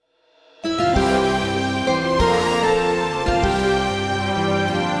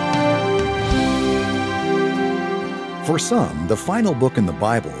For some, the final book in the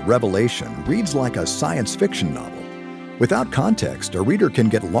Bible, Revelation, reads like a science fiction novel. Without context, a reader can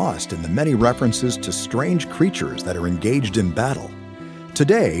get lost in the many references to strange creatures that are engaged in battle.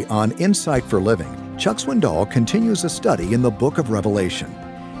 Today, on Insight for Living, Chuck Swindoll continues a study in the book of Revelation.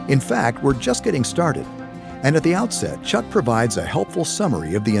 In fact, we're just getting started. And at the outset, Chuck provides a helpful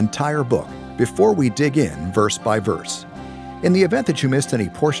summary of the entire book before we dig in verse by verse. In the event that you missed any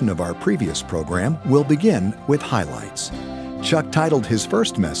portion of our previous program, we'll begin with highlights. Chuck titled his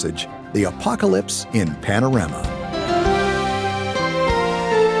first message, The Apocalypse in Panorama.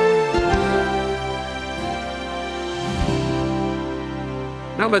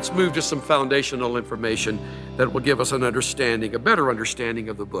 Now let's move to some foundational information that will give us an understanding, a better understanding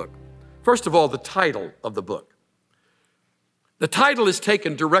of the book. First of all, the title of the book. The title is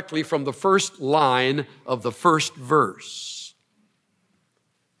taken directly from the first line of the first verse.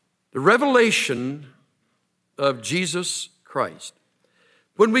 The revelation of Jesus Christ.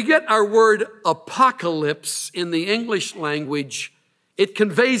 When we get our word apocalypse in the English language, it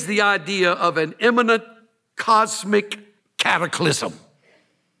conveys the idea of an imminent cosmic cataclysm,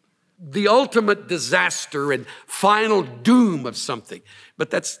 the ultimate disaster and final doom of something. But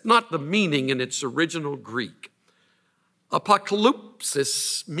that's not the meaning in its original Greek.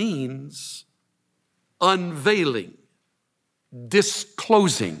 Apocalypsis means unveiling,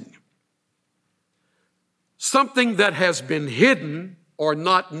 disclosing. Something that has been hidden or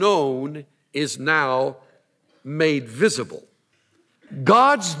not known is now made visible.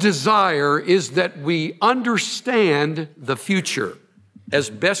 God's desire is that we understand the future as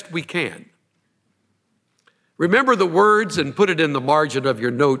best we can. Remember the words and put it in the margin of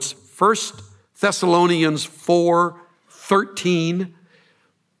your notes. 1 Thessalonians 4:13.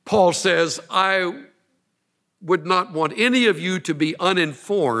 Paul says, I would not want any of you to be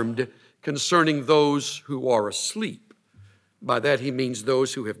uninformed concerning those who are asleep. By that he means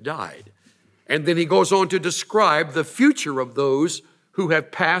those who have died. And then he goes on to describe the future of those who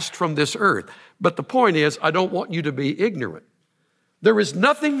have passed from this earth. But the point is, I don't want you to be ignorant. There is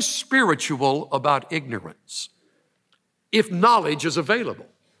nothing spiritual about ignorance if knowledge is available.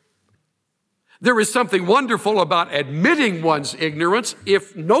 There is something wonderful about admitting one's ignorance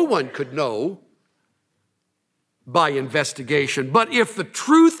if no one could know by investigation. But if the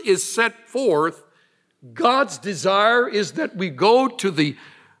truth is set forth, God's desire is that we go to the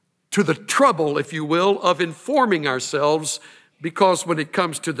trouble, if you will, of informing ourselves, because when it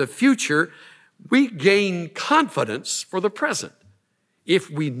comes to the future, we gain confidence for the present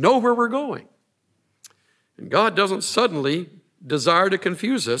if we know where we're going. And God doesn't suddenly desire to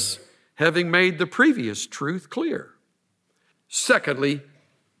confuse us, having made the previous truth clear. Secondly,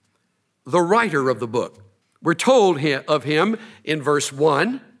 the writer of the book. We're told of him in verse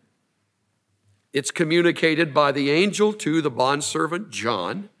 1. It's communicated by the angel to the bondservant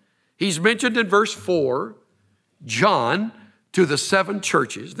John. He's mentioned in verse 4, John to the 7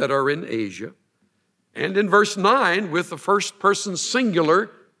 churches that are in Asia. And in verse 9, with the first person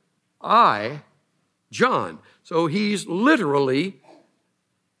singular, I, John. So he's literally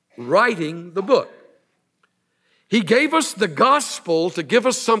writing the book. He gave us the gospel to give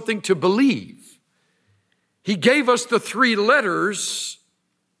us something to believe. He gave us the 3 letters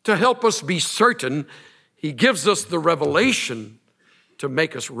to help us be certain. He gives us the revelation to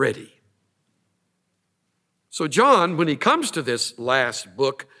make us ready. So John, when he comes to this last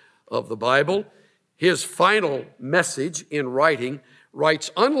book of the Bible, his final message in writing,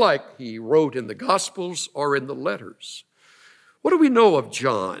 writes unlike he wrote in the Gospels or in the letters. What do we know of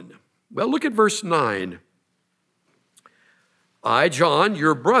John? Well, look at verse 9. I, John,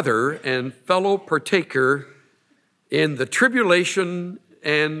 your brother and fellow partaker in the tribulation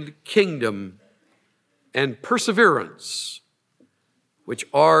and kingdom and perseverance which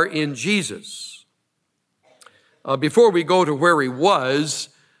are in Jesus. Before we go to where he was,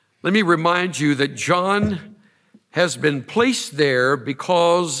 let me remind you that John has been placed there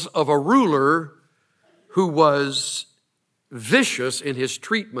because of a ruler who was vicious in his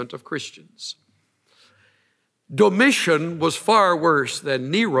treatment of Christians. Domitian was far worse than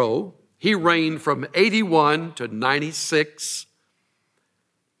Nero. He reigned from 81 to 96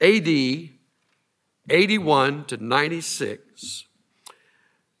 AD, 81 to 96.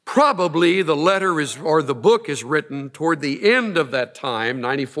 Probably the the book is written toward the end of that time,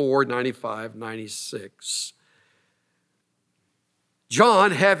 94, 95, 96.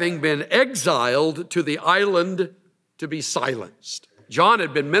 John having been exiled to the island to be silenced. John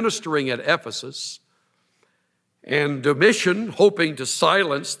had been ministering at Ephesus, and Domitian, hoping to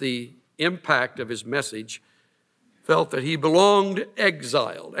silence the impact of his message, felt that he belonged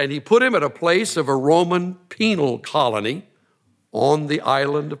exiled, and he put him at a place of a Roman penal colony on the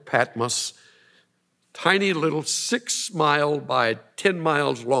island of Patmos, tiny little 6-mile by 10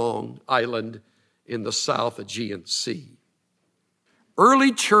 miles long island in the South Aegean Sea.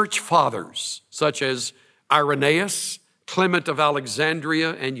 Early church fathers, such as Irenaeus, Clement of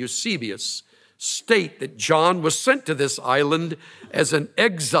Alexandria, and Eusebius, state that John was sent to this island as an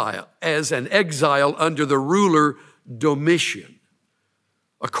exile under the ruler Domitian.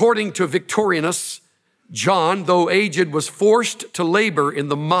 According to Victorinus, John, though aged, was forced to labor in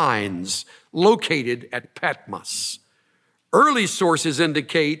the mines located at Patmos. Early sources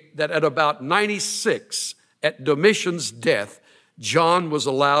indicate that at about 96, at Domitian's death, John was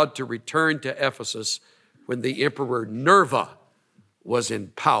allowed to return to Ephesus when the Emperor Nerva was in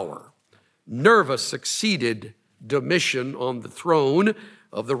power. Nerva succeeded Domitian on the throne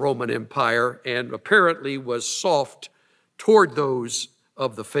of the Roman Empire and apparently was soft toward those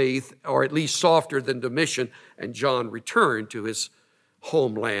of the faith, or at least softer than Domitian, and John returned to his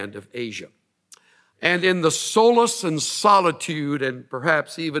homeland of Asia. And in the solace and solitude, and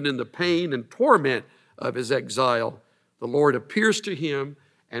perhaps even in the pain and torment of his exile, the Lord appears to him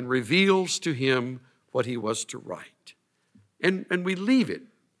and reveals to him what he was to write. And we leave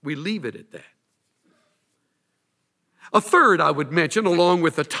it at that. A third I would mention, along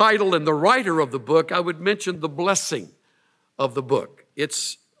with the title and the writer of the book, I would mention the blessing of the book.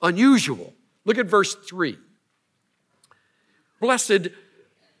 It's unusual. Look at verse 3. Blessed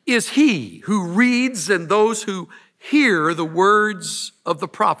is he who reads and those who hear the words of the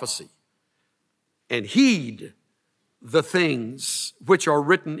prophecy and heed the things which are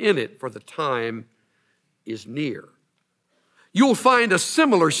written in it, for the time is near. You'll find a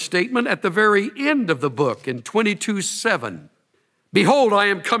similar statement at the very end of the book in 22:7. Behold, I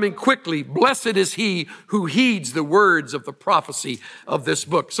am coming quickly. Blessed is he who heeds the words of the prophecy of this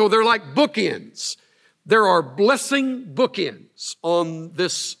book. So they're like bookends. There are blessing bookends on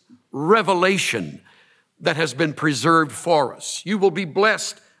this revelation that has been preserved for us. You will be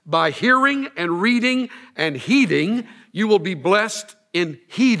blessed by hearing and reading and heeding. You will be blessed in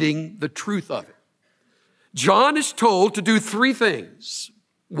heeding the truth of it. John is told to do 3 things.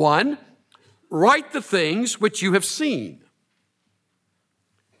 1, write the things which you have seen.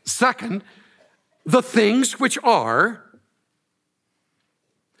 2, the things which are.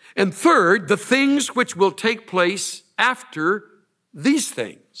 And 3, the things which will take place after these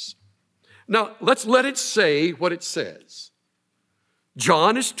things. Now, let's let it say what it says.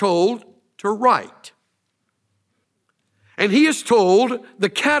 John is told to write. And he is told the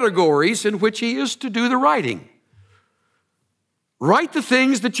categories in which he is to do the writing. Write the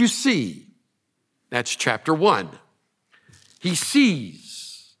things that you see. That's chapter 1. He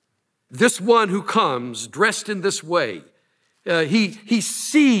sees this one who comes dressed in this way. He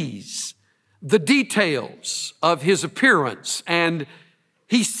sees the details of his appearance, and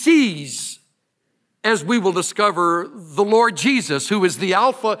he sees, as we will discover, the Lord Jesus, who is the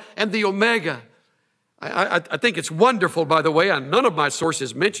Alpha and the Omega. I think it's wonderful, by the way, and none of my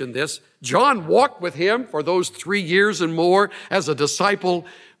sources mention this. John walked with him for those 3 years and more as a disciple,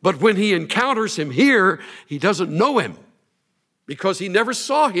 but when he encounters him here, he doesn't know him because he never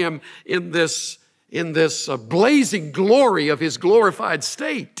saw him in this blazing glory of his glorified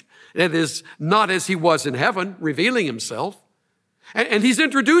state. It is not as he was in heaven, revealing himself. And he's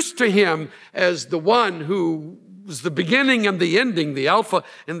introduced to him as the one who was the beginning and the ending, the Alpha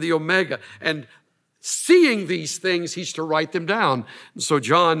and the Omega. And seeing these things, he's to write them down. And so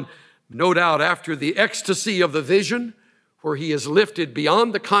John, no doubt after the ecstasy of the vision, where he is lifted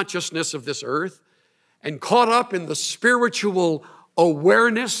beyond the consciousness of this earth and caught up in the spiritual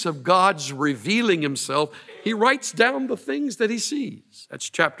awareness of God's revealing himself, he writes down the things that he sees. That's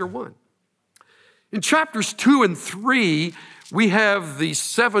chapter 1. In chapters 2 and 3, we have the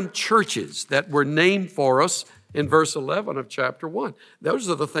 7 churches that were named for us in verse 11 of chapter 1. Those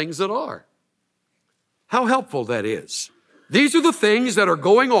are the things that are. How helpful that is. These are the things that are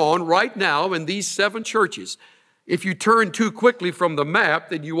going on right now in these 7 churches. If you turn too quickly from the map,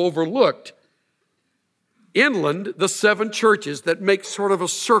 then you overlooked inland the 7 churches that make sort of a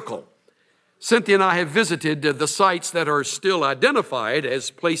circle. Cynthia and I have visited the sites that are still identified as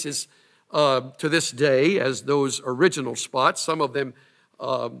places to this day as those original spots. Some of them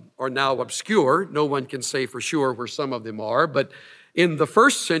are now obscure. No one can say for sure where some of them are, but in the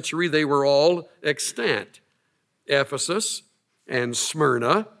first century, they were all extant. Ephesus and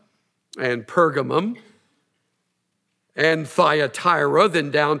Smyrna and Pergamum and Thyatira, then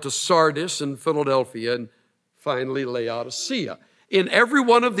down to Sardis and Philadelphia, and finally Laodicea. In every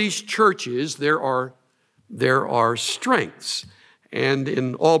one of these churches, there are there are strengths. And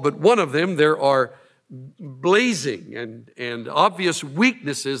in all but one of them, there are blazing and obvious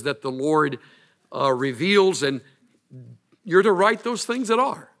weaknesses that the Lord reveals, and you're to write those things that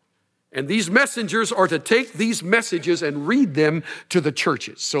are. And these messengers are to take these messages and read them to the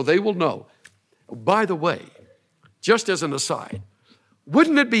churches so they will know. By the way, just as an aside,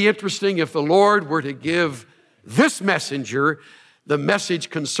 wouldn't it be interesting if the Lord were to give this messenger the message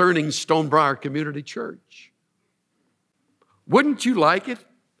concerning Stonebriar Community Church? Wouldn't you like it?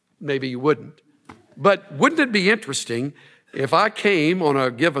 Maybe you wouldn't. But wouldn't it be interesting if I came on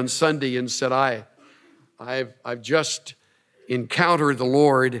a given Sunday and said, I've just encountered the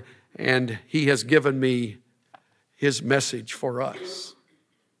Lord and He has given me His message for us?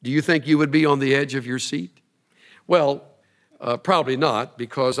 Do you think you would be on the edge of your seat? Well, probably not,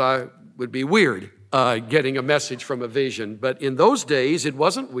 because I would be weird getting a message from a vision. But in those days, it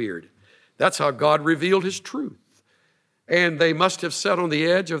wasn't weird. That's how God revealed His truth. And they must have sat on the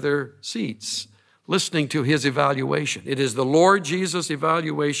edge of their seats listening to His evaluation. It is the Lord Jesus'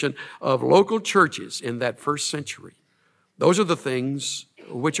 evaluation of local churches in that first century. Those are the things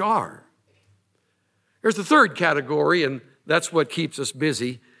which are. There's the third category, and that's what keeps us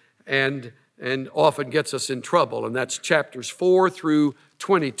busy and often gets us in trouble, and that's chapters 4 through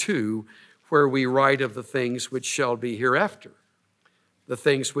 22, where we write of the things which shall be hereafter, the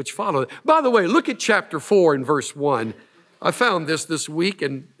things which follow. By the way, look at chapter 4 and verse 1. I found this week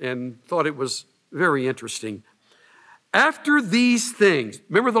and thought it was very interesting. After these things,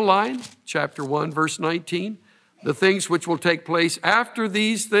 remember the line? Chapter 1, verse 19. The things which will take place after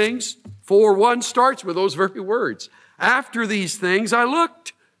these things. 4:1 starts with those very words. After these things I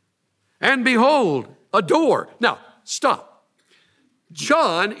looked, and behold, a door. Now, stop.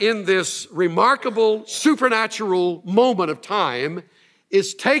 John, in this remarkable supernatural moment of time,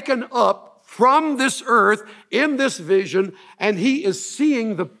 is taken up from this earth in this vision, and he is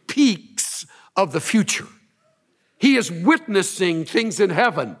seeing the peaks of the future. He is witnessing things in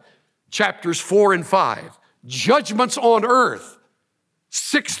heaven, chapters 4 and 5, judgments on earth,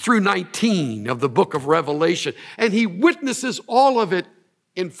 6 through 19 of the book of Revelation. And he witnesses all of it,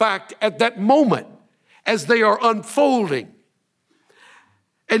 in fact, at that moment as they are unfolding.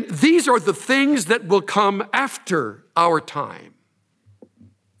 And these are the things that will come after our time.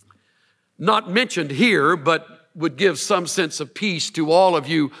 Not mentioned here, but would give some sense of peace to all of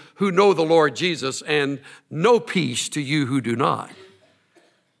you who know the Lord Jesus, and no peace to you who do not.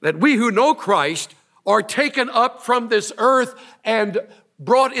 That we who know Christ are taken up from this earth and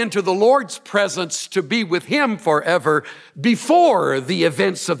brought into the Lord's presence to be with Him forever before the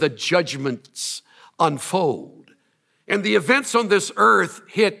events of the judgments unfold. And the events on this earth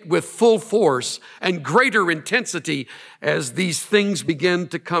hit with full force and greater intensity as these things begin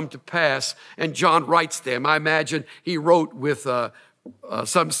to come to pass. And John writes them. I imagine he wrote with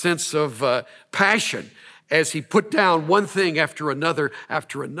some sense of passion as he put down one thing after another,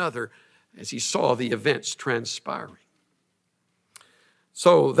 as he saw the events transpiring.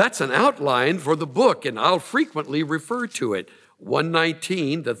 So that's an outline for the book, and I'll frequently refer to it.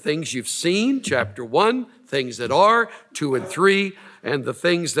 119, the things you've seen, chapter 1, things that are, 2 and 3, and the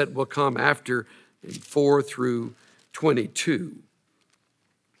things that will come after in 4 through 22.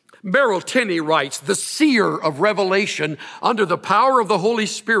 Beryl Tenney writes, the seer of Revelation under the power of the Holy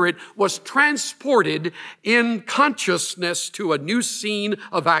Spirit was transported in consciousness to a new scene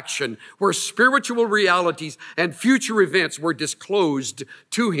of action where spiritual realities and future events were disclosed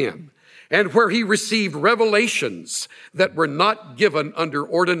to him, and where he received revelations that were not given under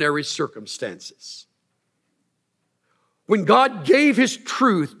ordinary circumstances. When God gave His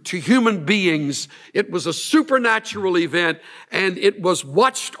truth to human beings, it was a supernatural event, and it was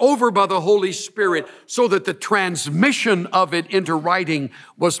watched over by the Holy Spirit so that the transmission of it into writing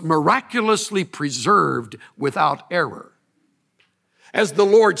was miraculously preserved without error. As the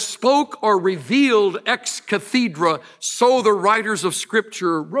Lord spoke or revealed ex cathedra, so the writers of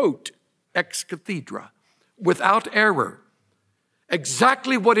Scripture wrote ex cathedra, without error.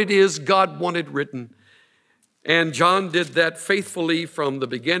 Exactly what it is God wanted written. And John did that faithfully from the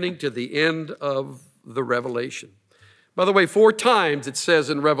beginning to the end of the Revelation. By the way, 4 times it says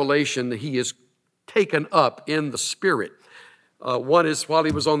in Revelation that he is taken up in the Spirit. One is while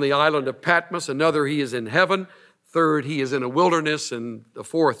he was on the island of Patmos. Another, he is in heaven. Third, he is in a wilderness. And the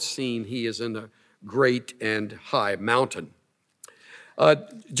fourth scene, he is in a great and high mountain.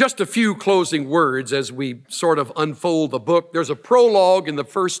 Just a few closing words as we sort of unfold the book. There's a prologue in the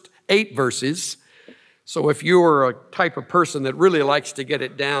first 8 verses. So if you're a type of person that really likes to get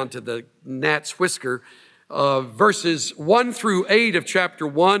it down to the gnat's whisker, verses 1 through 8 of chapter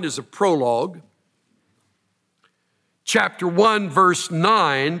 1 is a prologue. chapter 1, verse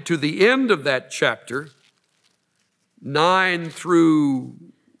 9 to the end of that chapter, 9 through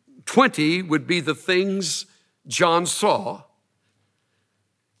 20 would be the things John saw.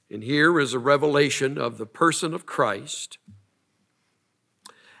 And here is a revelation of the person of Christ.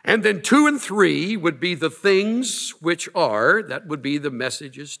 And then 2 and 3 would be the things which are, that would be the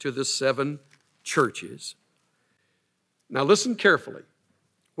messages to the 7 churches. Now listen carefully.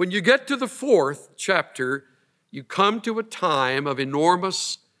 When you get to the 4th chapter, you come to a time of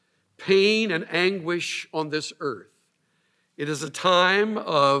enormous pain and anguish on this earth. It is a time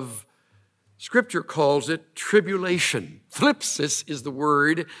of, Scripture calls it tribulation. Thlipsis is the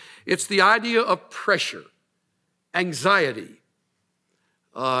word. It's the idea of pressure, anxiety,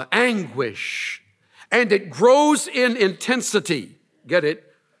 anguish, and it grows in intensity. Get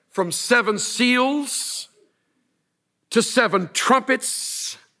it? From 7 seals to 7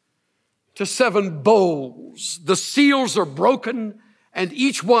 trumpets to 7 bowls. The seals are broken, and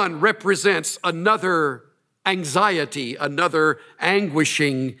each one represents another anxiety, another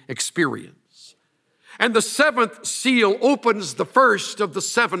anguishing experience. And the 7th seal opens the first of the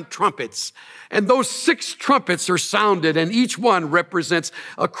 7 trumpets, and those 6 trumpets are sounded, and each one represents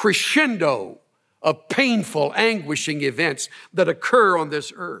a crescendo of painful, anguishing events that occur on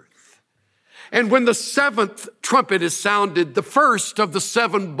this earth. And when the 7th trumpet is sounded, the first of the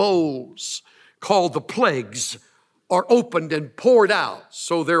 7 bowls, called the plagues, are opened and poured out.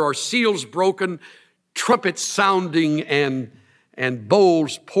 So there are seals broken, trumpets sounding, and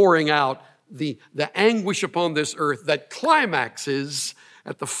bowls pouring out the anguish upon this earth that climaxes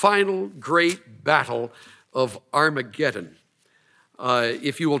at the final great battle of Armageddon.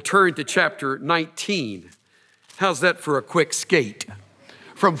 If you will turn to chapter 19. How's that for a quick skate?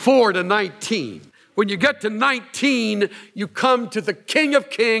 From 4 to 19. When you get to 19, you come to the King of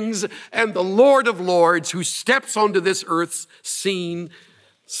Kings and the Lord of Lords who steps onto this earth's scene,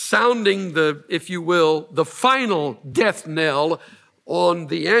 sounding the, if you will, the final death knell on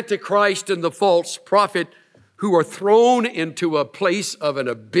the Antichrist and the false prophet who are thrown into a place of an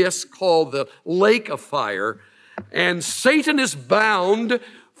abyss called the lake of fire. And Satan is bound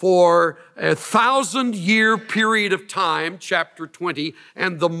for 1,000-year period of time, chapter 20,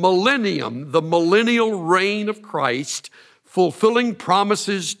 and the millennium, the millennial reign of Christ, fulfilling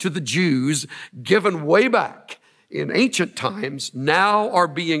promises to the Jews given way back in ancient times, now are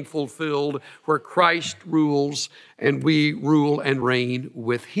being fulfilled where Christ rules and we rule and reign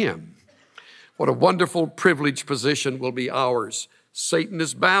with him. What a wonderful privileged position will be ours. Satan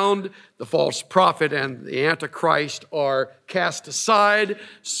is bound, the false prophet and the Antichrist are cast aside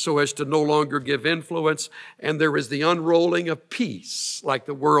so as to no longer give influence, and there is the unrolling of peace like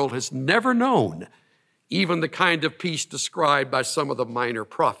the world has never known, even the kind of peace described by some of the minor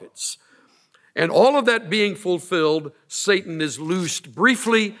prophets. And all of that being fulfilled, Satan is loosed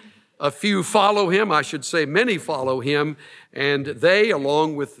briefly. A few follow him, I should say many follow him, and they,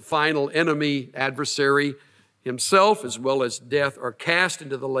 along with the final enemy, adversary, himself as well as death, are cast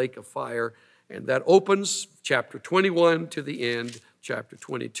into the lake of fire. And that opens chapter 21 to the end, chapter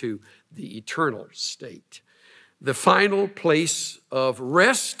 22, the eternal state. The final place of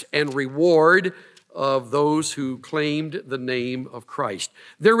rest and reward of those who claimed the name of Christ.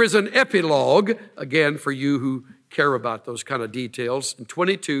 There is an epilogue, again, for you who care about those kind of details, in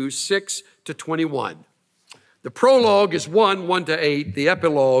 22, 6 to 21. The prologue is 1 to 8. The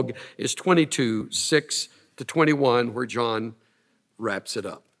epilogue is 22, 6 to 21, where John wraps it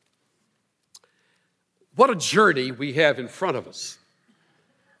up. What a journey we have in front of us.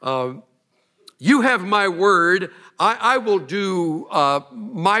 You have my word. I will do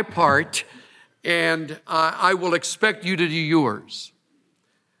my part, and I will expect you to do yours.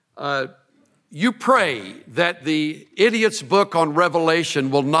 You pray that the idiot's book on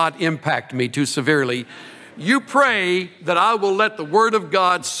Revelation will not impact me too severely. You pray that I will let the Word of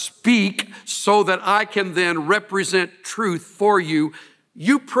God speak so that I can then represent truth for you.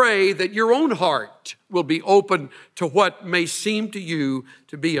 You pray that your own heart will be open to what may seem to you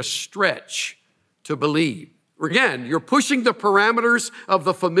to be a stretch to believe. Again, you're pushing the parameters of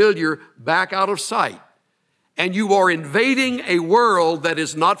the familiar back out of sight, and you are invading a world that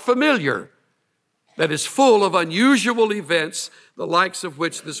is not familiar, that is full of unusual events, the likes of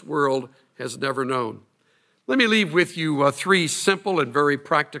which this world has never known. Let me leave with you 3 simple and very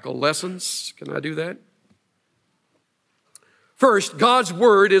practical lessons. Can I do that? First, God's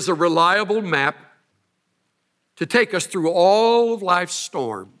Word is a reliable map to take us through all of life's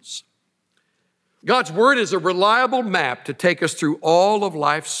storms. God's Word is a reliable map to take us through all of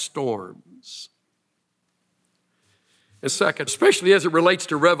life's storms. And second, especially as it relates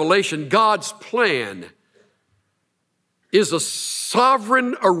to Revelation, God's plan is a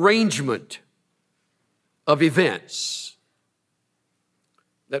sovereign arrangement of events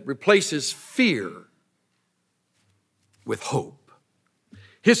that replaces fear with hope.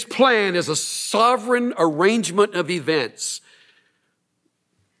 His plan is a sovereign arrangement of events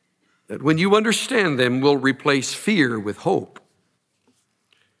that, when you understand them, will replace fear with hope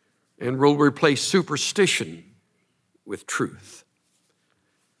and will replace superstition with truth.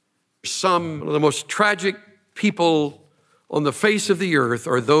 Some of the most tragic people on the face of the earth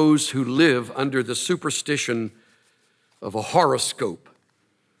are those who live under the superstition of a horoscope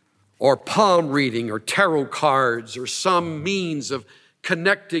or palm reading or tarot cards or some means of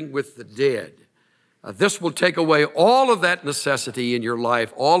connecting with the dead. This will take away all of that necessity in your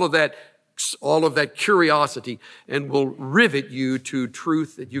life, all of that curiosity, and will rivet you to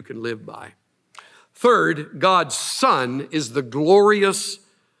truth that you can live by. Third, God's Son is the glorious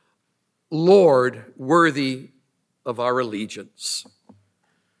Lord worthy of our allegiance.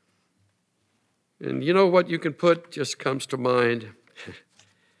 And you know what you can put just comes to mind?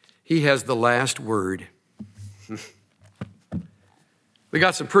 He has the last word. We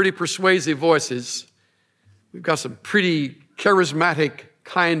got some pretty persuasive voices. We've got some pretty charismatic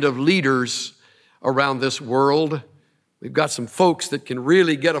kind of leaders around this world. We've got some folks that can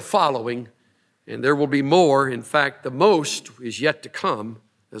really get a following, and there will be more. In fact, the most is yet to come,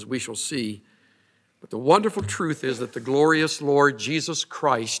 as we shall see. But the wonderful truth is that the glorious Lord Jesus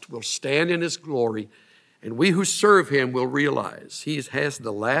Christ will stand in his glory, and we who serve him will realize he has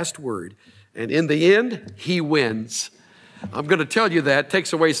the last word. And in the end, he wins. I'm going to tell you that. It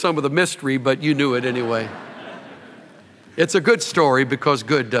takes away some of the mystery, but you knew it anyway. It's a good story because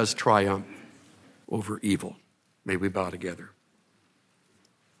good does triumph over evil. May we bow together.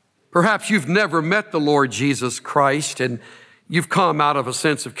 Perhaps you've never met the Lord Jesus Christ and you've come out of a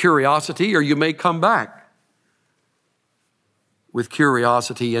sense of curiosity, or you may come back with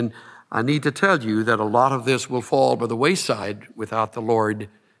curiosity. And I need to tell you that a lot of this will fall by the wayside without the Lord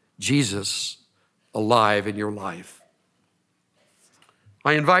Jesus alive in your life.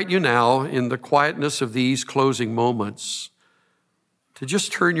 I invite you now, in the quietness of these closing moments, to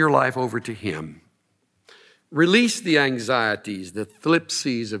just turn your life over to him. Release the anxieties, the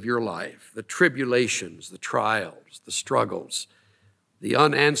thlipsies of your life, the tribulations, the trials, the struggles, the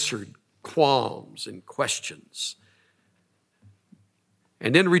unanswered qualms and questions.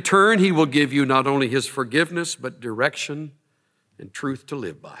 And in return, he will give you not only his forgiveness, but direction and truth to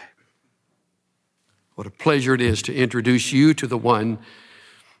live by. What a pleasure it is to introduce you to the one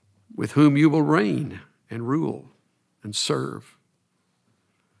with whom you will reign and rule and serve.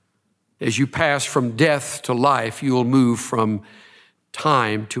 As you pass from death to life, you will move from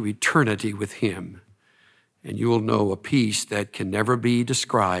time to eternity with him, and you will know a peace that can never be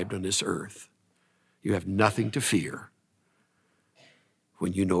described on this earth. You have nothing to fear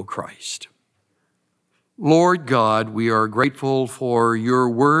when you know Christ. Lord God, we are grateful for your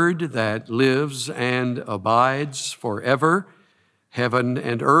word that lives and abides forever. Heaven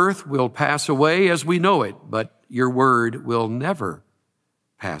and earth will pass away as we know it, but your word will never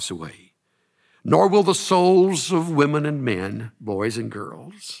pass away, nor will the souls of women and men, boys and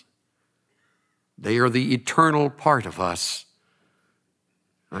girls. They are the eternal part of us.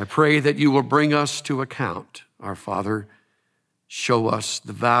 I pray that you will bring us to account, our Father. Show us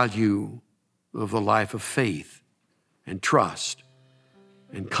the value of the life of faith and trust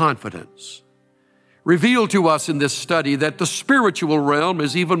and confidence. Reveal to us in this study that the spiritual realm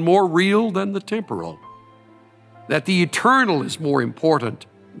is even more real than the temporal, that the eternal is more important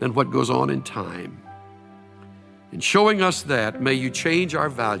than what goes on in time. In showing us that, may you change our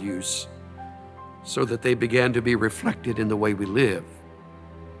values so that they begin to be reflected in the way we live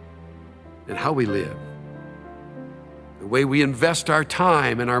and how we live, the way we invest our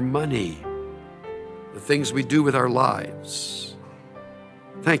time and our money, the things we do with our lives.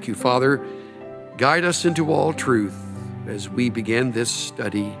 Thank you, Father. Guide us into all truth as we begin this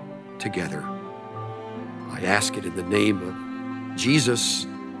study together. I ask it in the name of Jesus,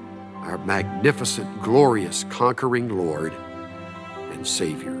 our magnificent, glorious, conquering Lord and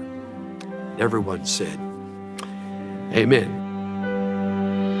Savior. Everyone said, amen.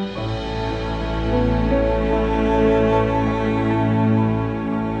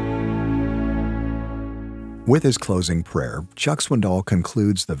 With his closing prayer, Chuck Swindoll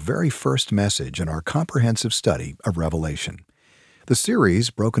concludes the very first message in our comprehensive study of Revelation. The series,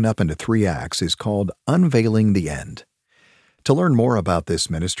 broken up into 3 acts, is called Unveiling the End. To learn more about this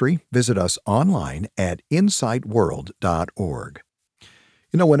ministry, visit us online at insightworld.org.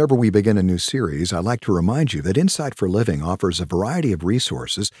 Whenever we begin a new series, I'd like to remind you that Insight for Living offers a variety of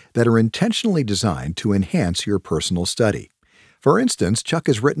resources that are intentionally designed to enhance your personal study. For instance, Chuck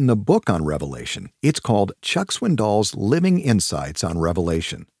has written a book on Revelation. It's called Chuck Swindoll's Living Insights on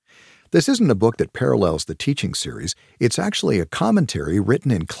Revelation. This isn't a book that parallels the teaching series. It's actually a commentary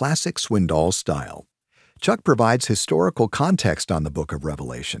written in classic Swindoll style. Chuck provides historical context on the book of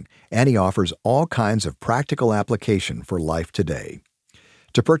Revelation, and he offers all kinds of practical application for life today.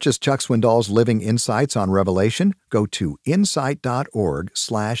 To purchase Chuck Swindoll's Living Insights on Revelation, go to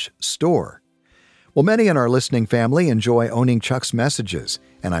insight.org/store. Well, many in our listening family enjoy owning Chuck's messages,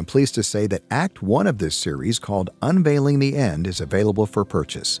 and I'm pleased to say that Act 1 of this series, called Unveiling the End, is available for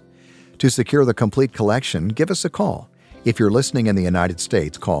purchase. To secure the complete collection, give us a call. If you're listening in the United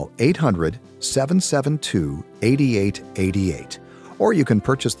States, call 800-772-8888, or you can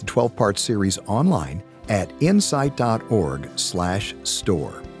purchase the 12-part series online at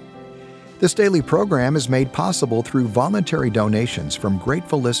insight.org/store. This daily program is made possible through voluntary donations from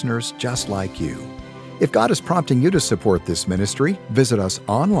grateful listeners just like you. If God is prompting you to support this ministry, visit us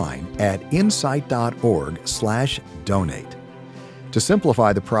online at insight.org/donate. To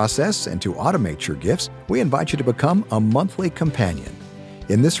simplify the process and to automate your gifts, we invite you to become a monthly companion.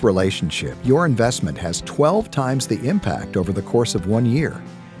 In this relationship, your investment has 12 times the impact over the course of 1 year.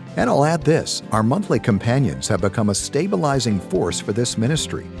 And I'll add this, our monthly companions have become a stabilizing force for this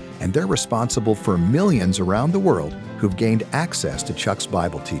ministry, and they're responsible for millions around the world who've gained access to Chuck's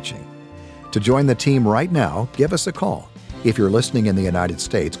Bible teaching. To join the team right now, give us a call. If you're listening in the United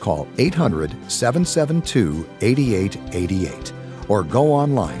States, call 800-772-8888 or go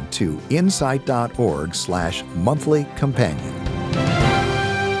online to insight.org/monthly companion.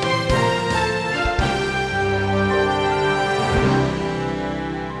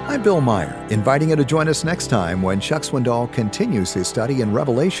 I'm Bill Meyer, inviting you to join us next time when Chuck Swindoll continues his study in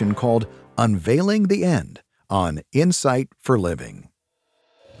Revelation called Unveiling the End on Insight for Living.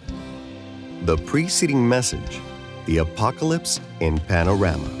 The preceding message, The Apocalypse in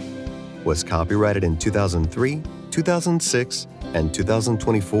Panorama, was copyrighted in 2003, 2006, and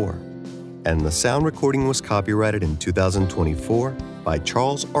 2024, and the sound recording was copyrighted in 2024 by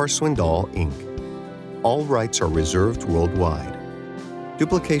Charles R. Swindoll, Inc. All rights are reserved worldwide.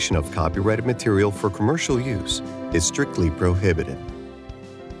 Duplication of copyrighted material for commercial use is strictly prohibited.